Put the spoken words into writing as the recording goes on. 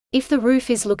If the roof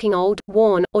is looking old,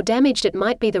 worn, or damaged, it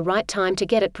might be the right time to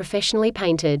get it professionally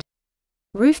painted.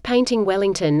 Roof Painting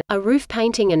Wellington, a roof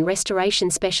painting and restoration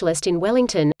specialist in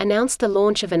Wellington, announced the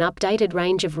launch of an updated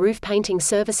range of roof painting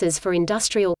services for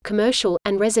industrial, commercial,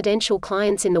 and residential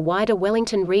clients in the wider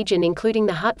Wellington region, including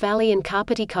the Hutt Valley and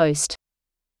Kapiti Coast.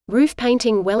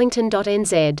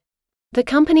 roofpaintingwellington.nz. The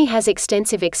company has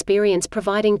extensive experience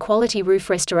providing quality roof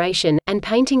restoration and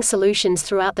painting solutions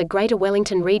throughout the Greater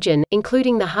Wellington region,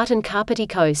 including the Hutt and Kapiti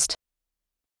Coast.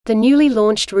 The newly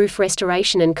launched roof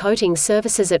restoration and coating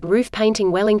services at Roof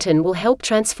Painting Wellington will help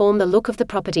transform the look of the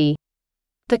property.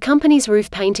 The company's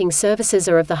roof painting services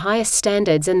are of the highest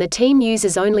standards, and the team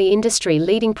uses only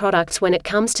industry-leading products when it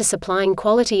comes to supplying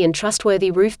quality and trustworthy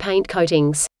roof paint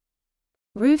coatings.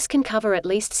 Roofs can cover at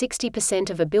least 60%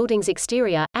 of a building's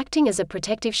exterior, acting as a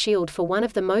protective shield for one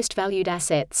of the most valued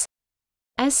assets.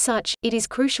 As such, it is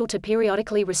crucial to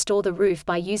periodically restore the roof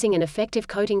by using an effective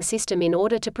coating system in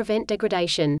order to prevent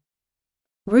degradation.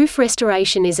 Roof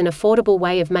restoration is an affordable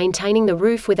way of maintaining the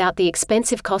roof without the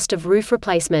expensive cost of roof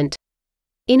replacement.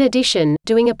 In addition,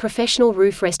 doing a professional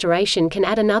roof restoration can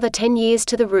add another 10 years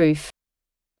to the roof.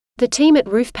 The team at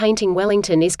Roof Painting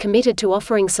Wellington is committed to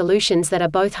offering solutions that are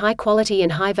both high quality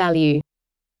and high value.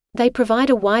 They provide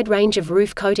a wide range of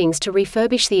roof coatings to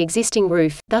refurbish the existing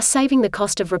roof, thus saving the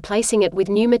cost of replacing it with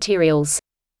new materials.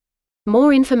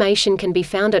 More information can be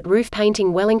found at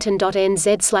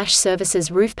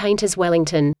roofpaintingwellington.nz/services Roof Painters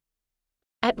Wellington.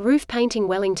 At Roof Painting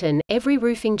Wellington, every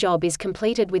roofing job is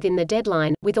completed within the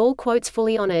deadline, with all quotes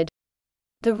fully honored.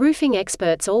 The roofing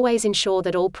experts always ensure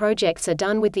that all projects are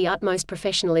done with the utmost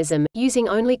professionalism, using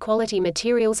only quality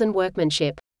materials and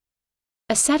workmanship.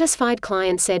 A satisfied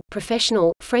client said,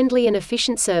 "Professional, friendly and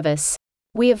efficient service.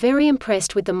 We are very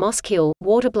impressed with the moss kill,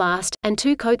 water blast, and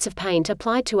 2 coats of paint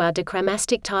applied to our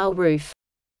dichromastic tile roof.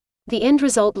 The end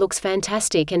result looks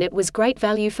fantastic and it was great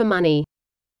value for money."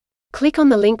 Click on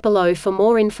the link below for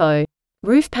more info.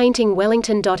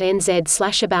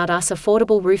 roofpaintingwellington.nz/about us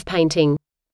affordable roof painting.